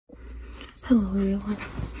Hello everyone.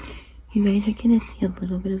 You guys are gonna see a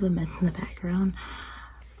little bit of a mess in the background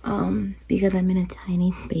because I'm in a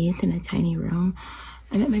tiny space in a tiny room.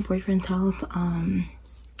 I'm at my boyfriend's house.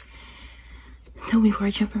 So before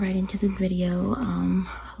I jump right into this video,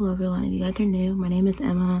 hello everyone. If you guys are new, my name is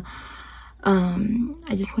Emma.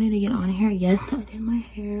 I just wanted to get on here. Yes, I did my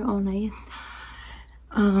hair all nice.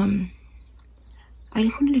 I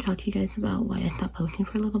just wanted to talk to you guys about why I stopped posting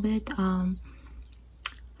for a little bit.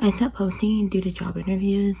 I stopped posting due to job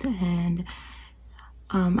interviews, and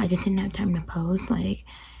I just didn't have time to post. Like,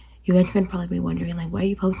 you guys could probably be wondering, like, why are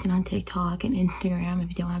you posting on TikTok and Instagram if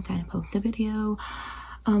you don't have time to post a video?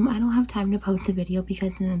 I don't have time to post a video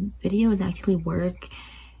because the video is actually work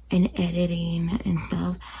and editing and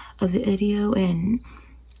stuff. A video and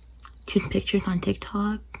just pictures on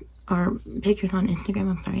TikTok or pictures on Instagram,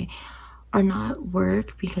 I'm sorry, are not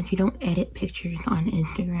work because you don't edit pictures on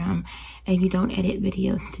Instagram and you don't edit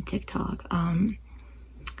videos to TikTok.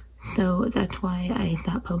 So that's why I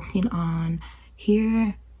stopped posting on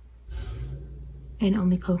here and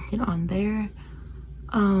only posted on there.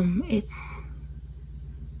 It's,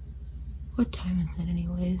 what time is it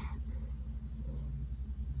anyways?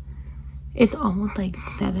 It's almost like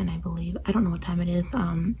 7, I believe. I don't know what time it is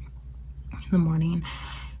in the morning.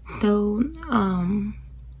 So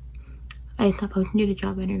I stopped posting due to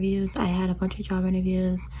job interviews. I had a bunch of job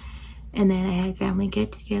interviews, and then I had family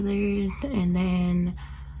get-togethers, and then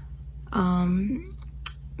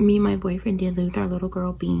me and my boyfriend did lose our little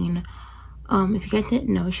girl Bean. If you guys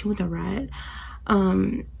didn't know, she was a rat.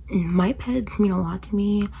 My pets mean a lot to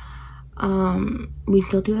me. We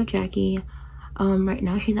still do have Jackie. Right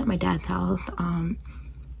now she's at my dad's house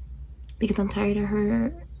because I'm tired of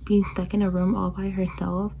her being stuck in a room all by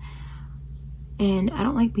herself. And I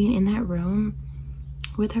don't like being in that room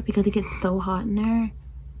with her because it gets so hot in there.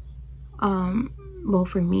 Well,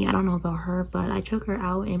 for me, I don't know about her, but I took her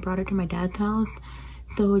out and brought her to my dad's house.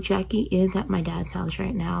 So Jackie is at my dad's house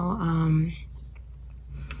right now.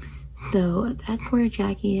 So that's where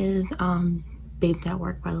Jackie is. Babe's at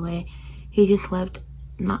work, by the way. He just left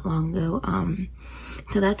not long ago.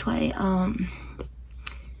 So that's why,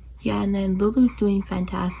 yeah, and then Lulu's doing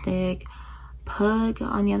fantastic. Pug,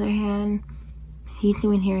 on the other hand, he's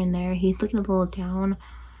doing here and there. He's looking a little down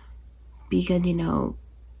because, you know,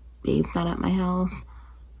 Babe's not at my house,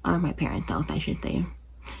 or my parents' house, I should say.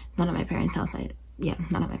 Not at my parents' house. Yeah,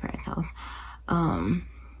 not at my parents' house.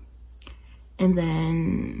 And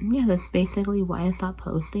then, yeah, that's basically why I stopped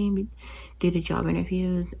posting, due to job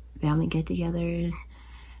interviews, family get-togethers,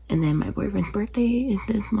 and then my boyfriend's birthday is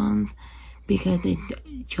this month because it's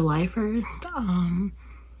July 1st.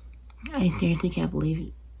 I seriously can't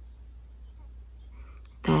believe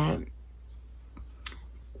that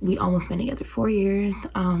we almost been together 4 years.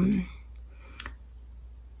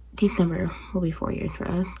 December will be 4 years for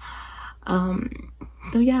us.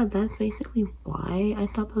 So yeah, that's basically why I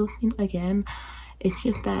stopped posting again. It's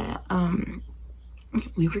just that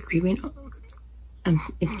we were grieving,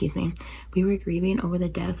 excuse me, we were grieving over the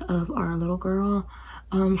death of our little girl.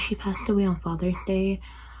 She passed away on Father's Day.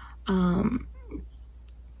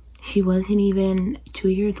 She wasn't even 2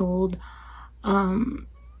 years old.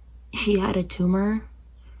 She had a tumor.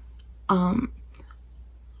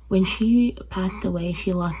 When she passed away,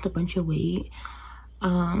 she lost a bunch of weight.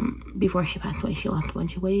 Before she passed away, she lost a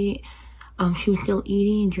bunch of weight. She was still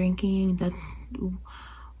eating, drinking. That's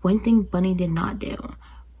one thing Bunny did not do.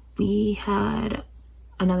 We had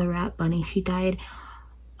another rat, Bunny. She died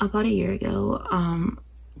about a year ago.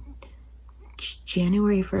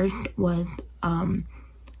 January 1st was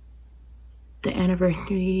the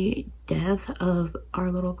anniversary death of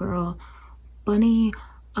our little girl Bunny.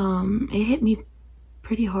 It hit me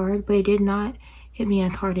pretty hard, but it did not hit me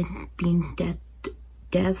as hard as Bean's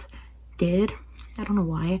death did. I don't know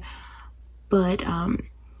why, but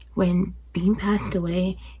when Bean passed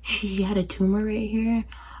away, she had a tumor right here.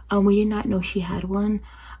 We did not know she had one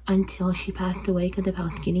until she passed away because of how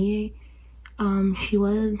skinny she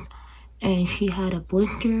was, and she had a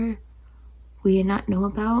blister we did not know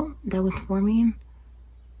about that was forming.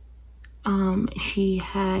 She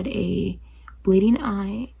had a bleeding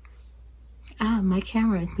eye. My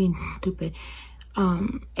camera is being stupid.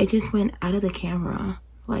 It just went out of the camera.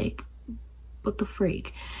 Like, what the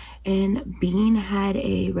freak? And Bean had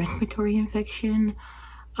a respiratory infection.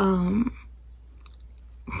 So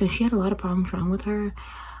she had a lot of problems wrong with her.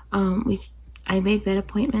 I made vet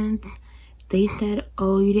appointments. They said,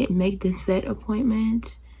 oh, you didn't make this vet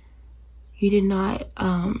appointment. You did not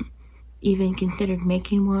even consider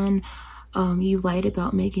making one. You lied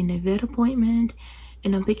about making a vet appointment.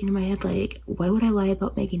 And I'm thinking in my head, like, why would I lie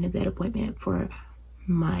about making a vet appointment for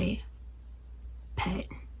my pet.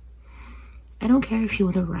 I don't care if she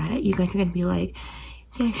was a rat. You guys are gonna be like,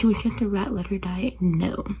 yeah, she was just a rat, let her die.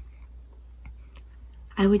 No.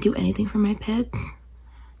 I would do anything for my pets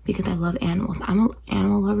because I love animals. I'm an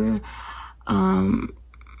animal lover.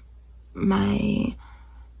 My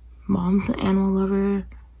mom's an animal lover.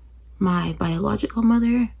 My biological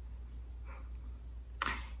mother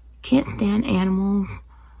can't stand animals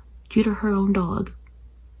due to her own dog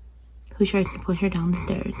who tries to push her down the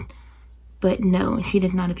stairs. But no, she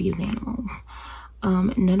does not abuse animals.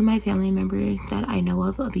 None of my family members that I know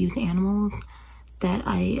of abuse animals that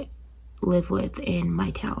I live with in my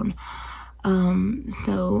town.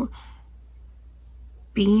 So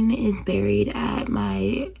Bean is buried at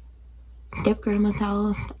my step-grandma's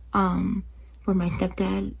house, where my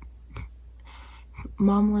stepdad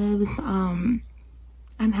mom lives.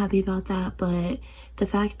 I'm happy about that, but the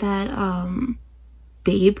fact that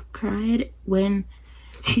Babe cried when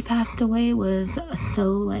she passed away was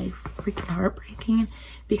so like freaking heartbreaking,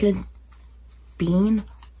 because Bean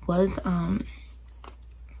was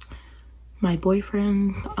my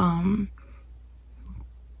boyfriend's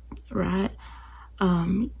rat.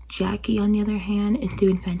 Jackie, on the other hand, is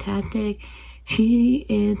doing fantastic. She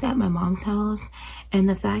is at my mom's house, and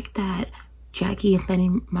the fact that Jackie is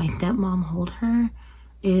letting my stepmom hold her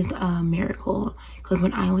is a miracle, because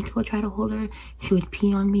when I went to go try to hold her, she would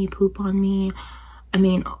pee on me, poop on me. I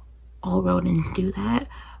mean, all rodents do that,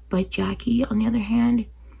 but Jackie, on the other hand,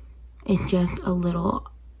 is just a little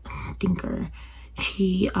stinker.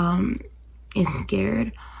 She is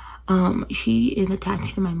scared. She is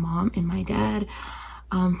attached to my mom and my dad,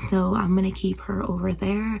 so I'm gonna keep her over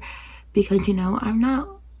there, because, you know, I'm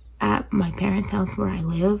not at my parents' house where I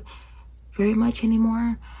live very much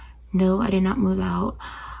anymore. No, I did not move out.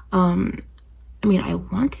 I mean, I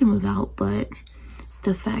want to move out, but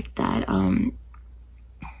the fact that I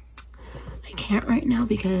can't right now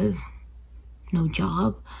because no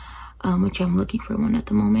job, which I'm looking for one at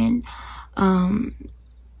the moment.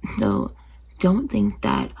 So don't think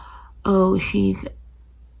that, oh, she's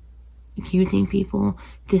using people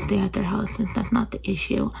to stay at their house, since that's not the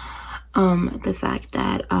issue. The fact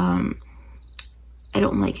that I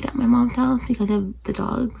don't like it at my mom's house because of the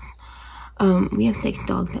dogs. We have 6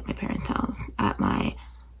 dogs at my parents' house, at my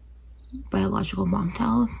biological mom's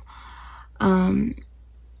house.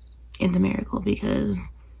 It's a miracle because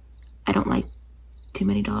I don't like too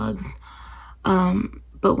many dogs.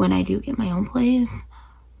 But when I do get my own place,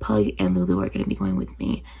 Pug and Lulu are going to be going with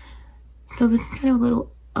me. So this is kind of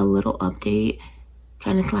a little update,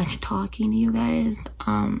 kind of slash talking to you guys.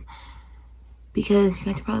 Because you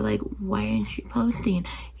guys are probably like, why aren't you posting?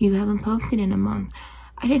 You haven't posted in a month.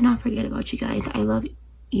 I did not forget about you guys. I love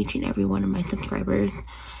each and every one of my subscribers.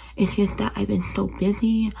 It's just that I've been so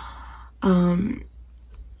busy.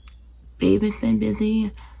 Babe has been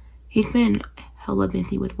busy. He's been hella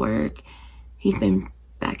busy with work. He's been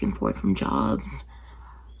back and forth from jobs.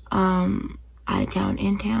 Out of town,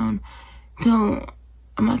 in town. So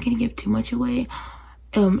I'm not gonna give too much away.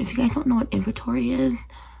 If you guys don't know what inventory is,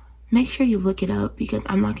 make sure you look it up, because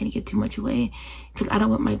I'm not gonna give too much away, because I don't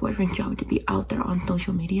want my boyfriend's job to be out there on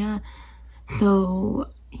social media. So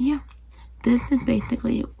yeah, this is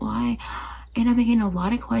basically why. And I've been getting a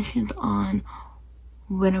lot of questions on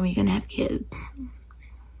when are we gonna have kids.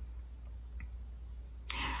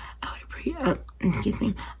 I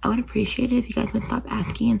would appreciate it if you guys would stop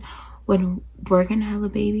asking when we're gonna have a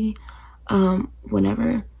baby.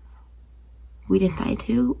 Whenever we decide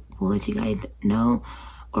to, we'll let you guys know,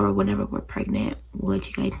 or whenever we're pregnant, we'll let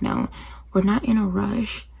you guys know. We're not in a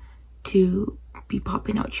rush to be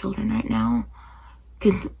popping out children right now,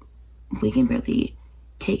 because we can barely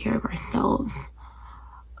take care of ourselves.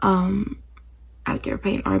 Out there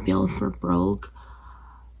paying our bills, we're broke,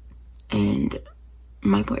 and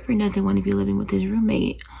my boyfriend doesn't want to be living with his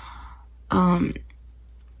roommate when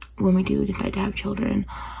we do decide to have children.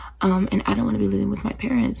 And I don't want to be living with my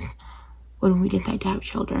parents when we decide to have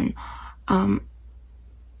children. I'm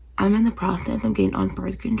in the process of getting on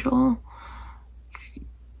birth control.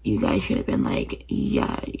 You guys should have been like,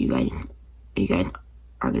 yeah, you guys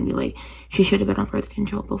are gonna be like, she should have been on birth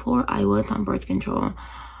control before. I was on birth control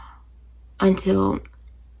until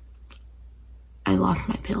I lost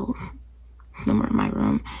my pills somewhere in my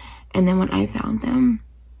room, and then when I found them,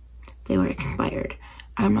 they were expired.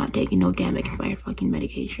 I'm not taking no damn expired fucking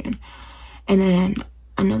medication. And then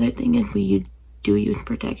another thing is, we do use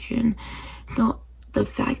protection. So the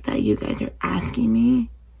fact that you guys are asking me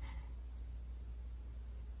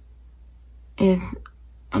is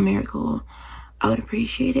a miracle. I would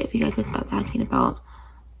appreciate it if you guys would stop asking about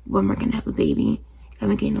when we're gonna have a baby. I've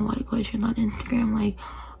been getting a lot of questions on Instagram like,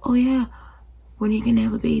 oh yeah, when are you gonna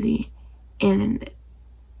have a baby? And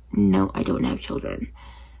no, I don't have children.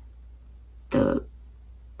 The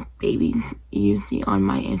babies usually on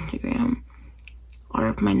my Instagram are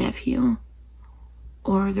of my nephew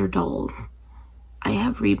or their dolls. I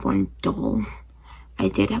have reborn dolls. I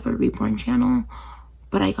did have a reborn channel,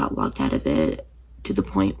 but I got locked out of it to the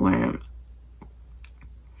point where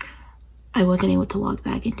I wasn't able to log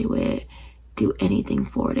back into it, do anything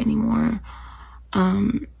for it anymore.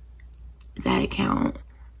 That account,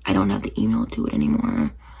 I don't have the email to it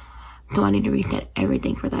anymore, so I need to reset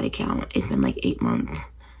everything for that account. It's been like 8 months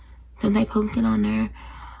since I posted on there,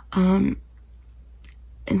 and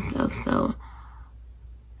stuff, so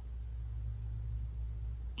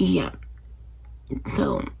yeah.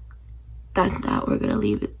 So that's that. We're gonna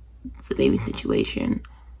leave the baby situation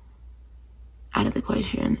out of the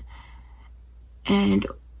question, and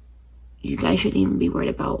you guys shouldn't even be worried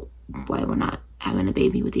about why we're not having a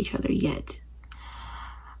baby with each other yet.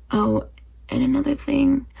 Oh, and another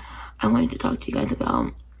thing I wanted to talk to you guys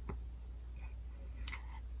about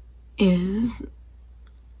is,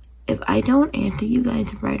 if I don't answer you guys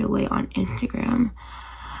right away on Instagram,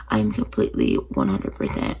 I'm completely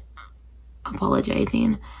 100%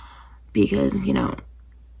 apologizing, because, you know,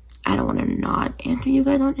 I don't want to not answer you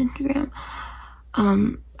guys on Instagram.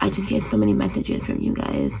 I just get so many messages from you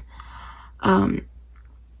guys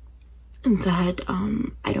that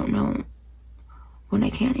I don't know when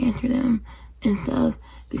I can't answer them and stuff,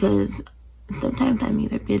 because sometimes I'm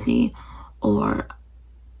either busy or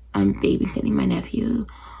I'm babysitting my nephew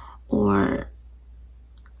or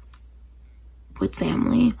with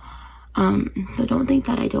family. So don't think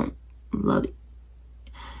that I don't love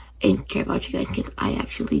and care about you guys, because I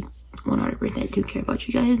actually 100% do care about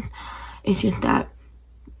you guys. It's just that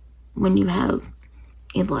when you have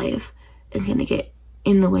a life, it's gonna get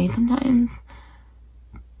in the way sometimes.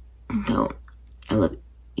 So I love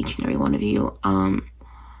each and every one of you.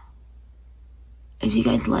 If you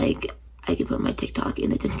guys like, I can put my TikTok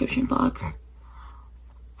in the description box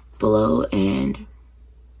below, and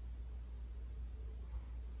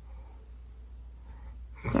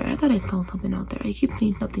sorry, I thought I saw something out there. I keep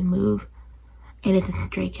seeing something move, and it's a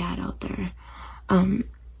stray cat out there.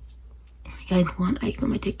 If you guys want, I can put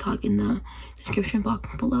my TikTok in the description box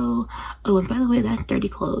below. Oh, and by the way, that's dirty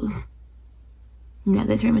clothes. Yeah,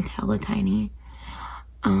 this room is hella tiny.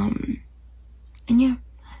 And yeah,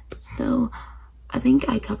 so I think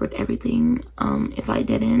I covered everything. If I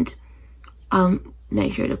didn't,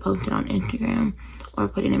 make sure to post it on Instagram or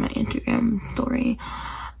put it in my Instagram story.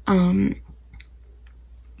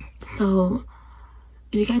 So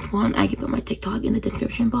if you guys want, I can put my TikTok in the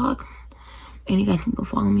description box, and you guys can go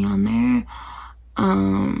follow me on there,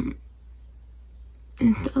 and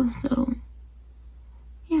stuff. So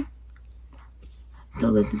yeah,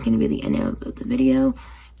 so this is gonna be the end of the video.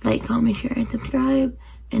 Like, comment, share, and subscribe,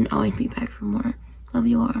 and always be back for more. Love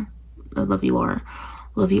you all. Love you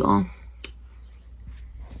all.